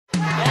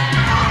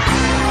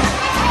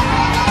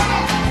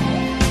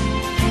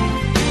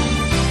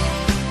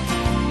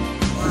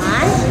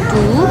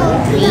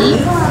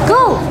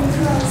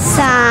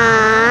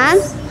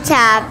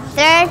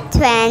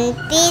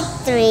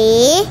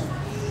23,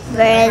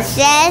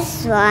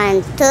 verses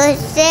 1 to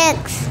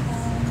 6.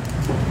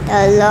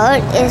 The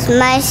Lord is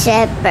my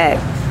shepherd.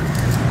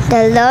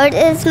 The Lord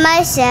is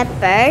my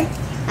shepherd,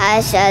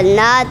 I shall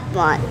not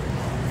want.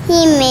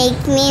 He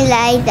makes me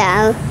lie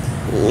down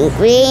in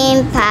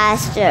green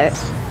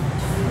pastures.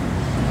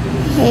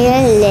 He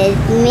leads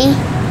me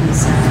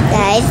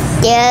by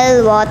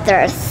still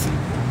waters.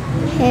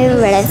 He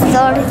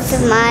restores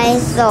my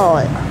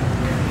soul.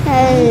 He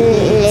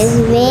leads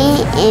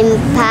me in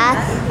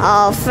path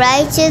of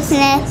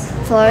righteousness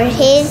for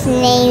His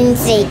name's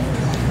sake.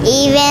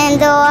 Even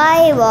though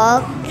I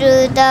walk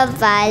through the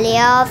valley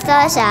of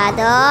the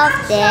shadow of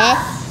death,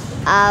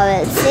 I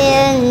will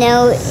fear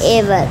no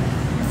evil,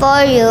 for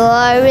you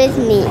are with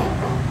me.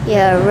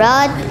 Your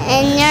rod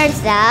and your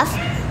staff,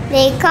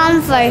 they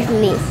comfort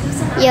me.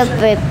 You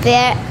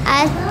prepare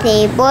a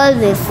table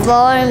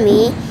before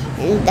me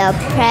in the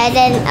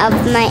presence of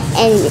my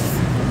enemies.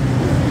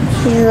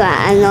 You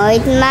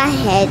anoint my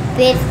head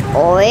with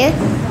oil,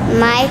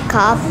 my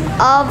cup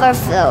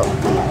overflows.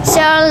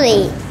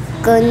 Surely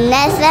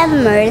goodness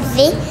and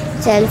mercy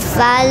shall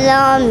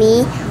follow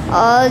me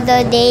all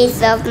the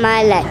days of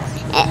my life,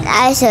 and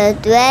I shall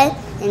dwell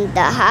in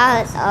the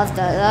house of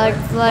the Lord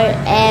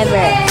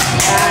forever.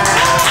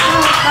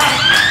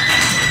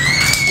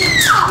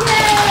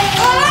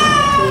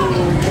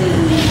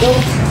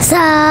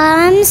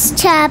 Psalms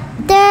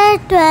chapter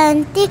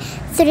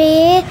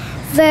 23,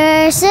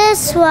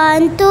 verses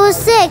 1 to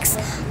 6.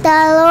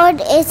 The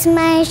Lord is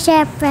my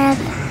shepherd.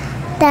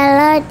 The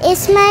Lord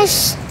is my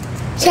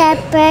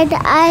shepherd,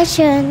 I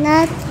shall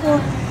not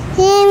want.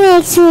 He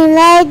makes me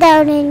lie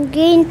down in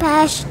green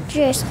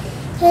pastures.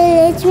 He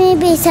leads me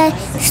beside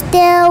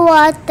still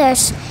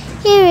waters.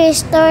 He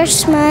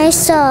restores my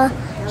soul.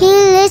 He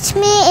leads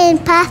me in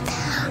path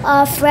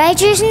of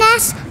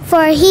righteousness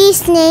for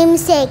His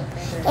name's sake.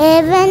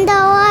 Even though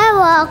I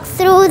walk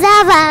through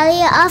the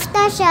valley of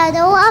the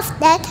shadow of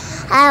death,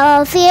 I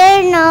will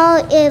fear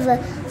no evil,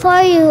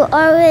 for you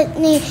are with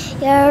me.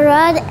 Your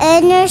rod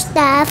and your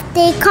staff,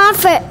 they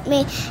comfort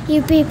me.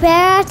 You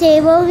prepare a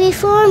table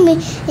before me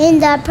in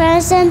the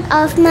presence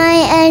of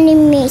my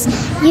enemies.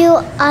 You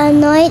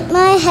anoint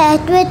my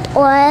head with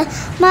oil,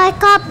 my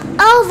cup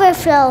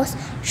overflows.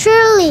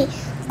 Surely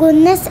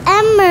goodness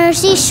and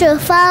mercy shall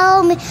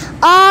follow me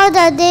all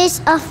the days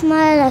of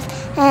my life,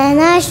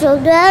 and I shall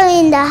dwell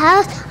in the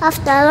house of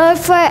the Lord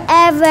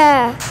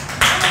forever.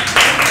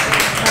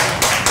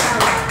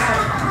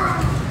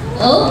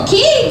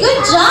 Okay,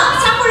 good job,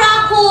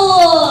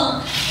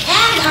 Sakurako!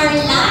 And our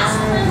last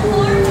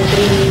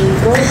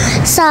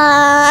one.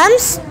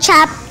 Psalms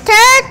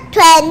chapter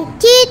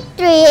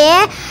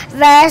 23,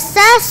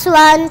 verses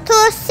 1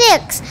 to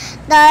 6.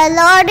 The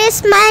Lord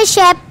is my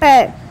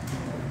shepherd.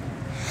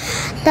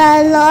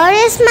 The Lord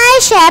is my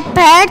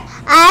shepherd,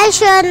 I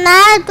shall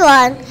not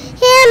want.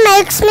 He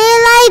makes me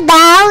lie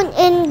down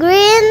in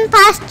green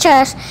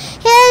pastures.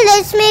 He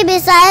leads me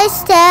beside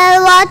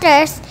still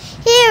waters.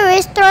 He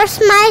restores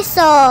my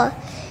soul.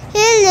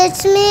 He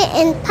leads me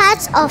in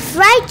paths of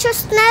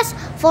righteousness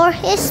for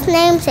His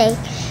name's sake.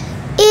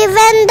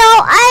 Even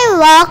though I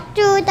walk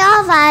through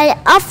the valley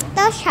of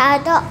the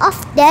shadow of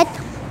death,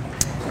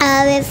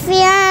 I will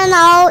fear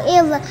no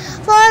evil,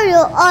 for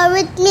you are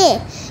with me.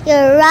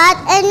 Your rod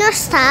and your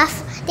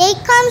staff, they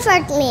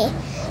comfort me.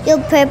 You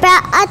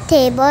prepare a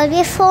table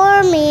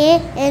before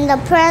me in the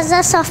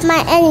presence of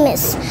my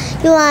enemies.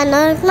 You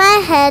anoint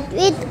my head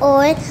with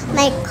oil,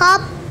 my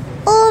cup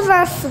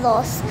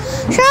overflows.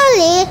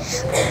 Surely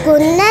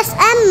goodness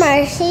and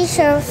mercy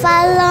shall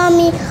follow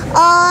me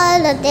all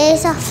the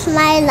days of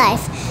my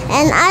life,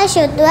 and I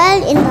shall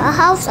dwell in the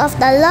house of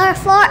the Lord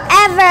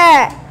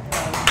forever.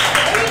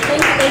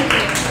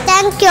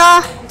 Thank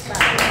you.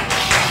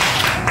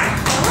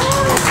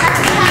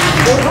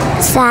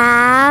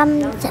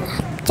 Psalm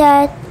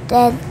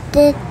chapter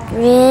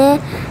 23,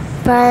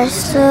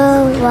 verse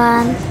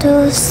 1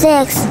 to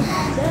 6.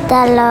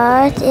 The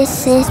Lord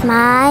is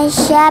my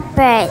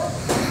shepherd.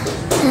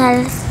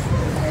 The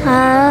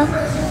Lord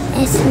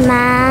is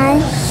my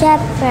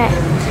shepherd,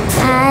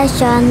 I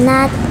shall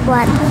not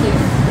want.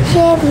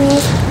 He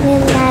makes me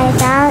lie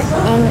down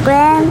in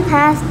green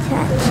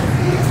pastures.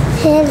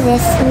 He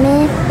leads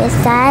me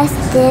beside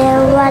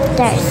still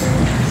waters.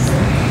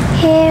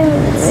 He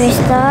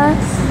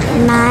restores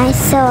my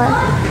soul.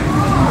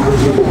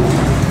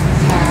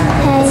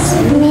 He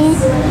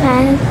leads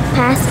me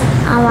past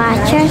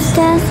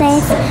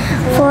righteousness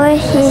for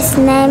His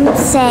name's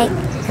sake.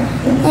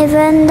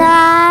 Even though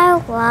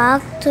I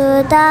walk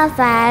through the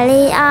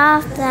valley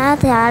of the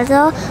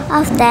shadow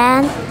of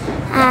death,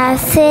 I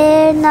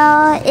fear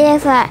no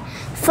evil,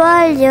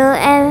 for you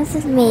are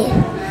with me.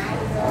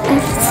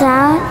 Your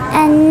rod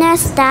and your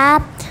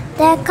staff,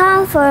 they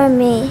comfort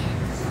me.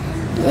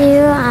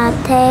 You are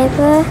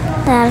table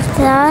that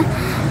Lord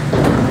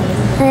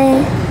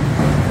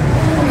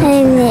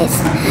enemies.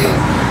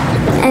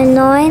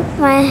 Anoint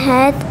my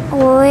head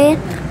with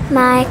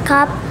my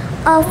cup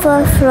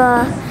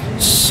overflow.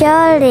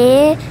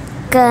 Surely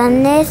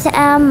goodness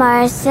and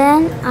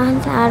mercy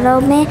follow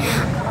me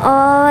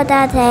all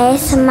the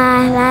days of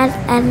my life,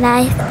 and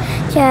I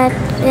shall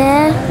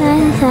dwell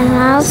in the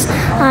house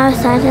of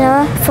the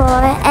Lord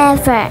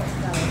forever.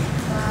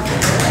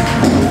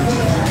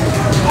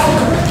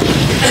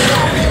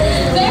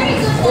 Very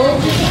good.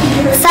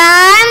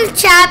 Psalm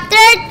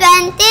chapter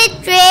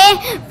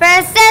 23,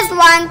 verses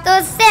 1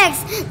 to 6.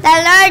 The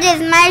Lord is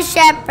my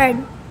shepherd.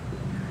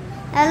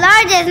 The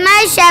Lord is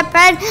my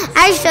shepherd,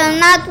 I shall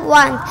not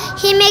want.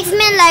 He makes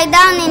me lie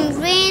down in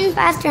green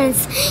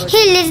pastures.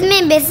 He leads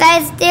me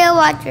beside still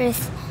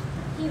waters.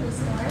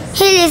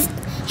 He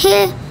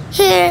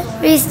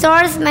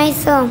restores my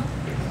soul.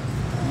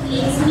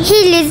 He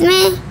leads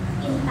me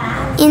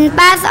in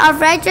paths of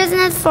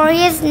righteousness for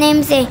His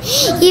name's sake.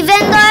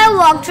 Even though I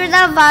walk through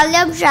the valley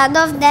of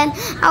shadow of death,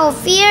 I will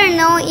fear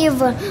no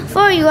evil.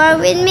 For you are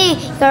with me.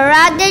 Your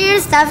rod and your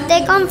staff,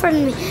 they comfort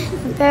me.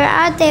 Prepare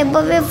a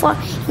table before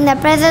in the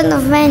presence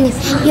of many.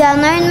 You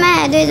anoint my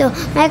head with oil.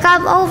 My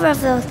cup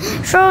overflows.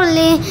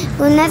 Surely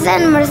goodness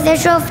and mercy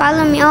shall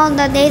follow me all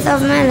the days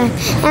of my life,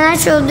 and I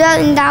shall dwell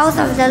in the house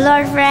of the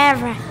Lord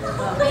forever.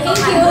 Thank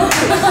you.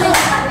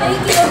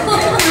 Thank you.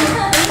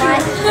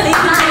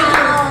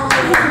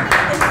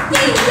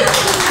 Thank you.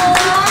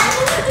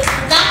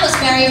 That was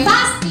very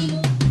fast.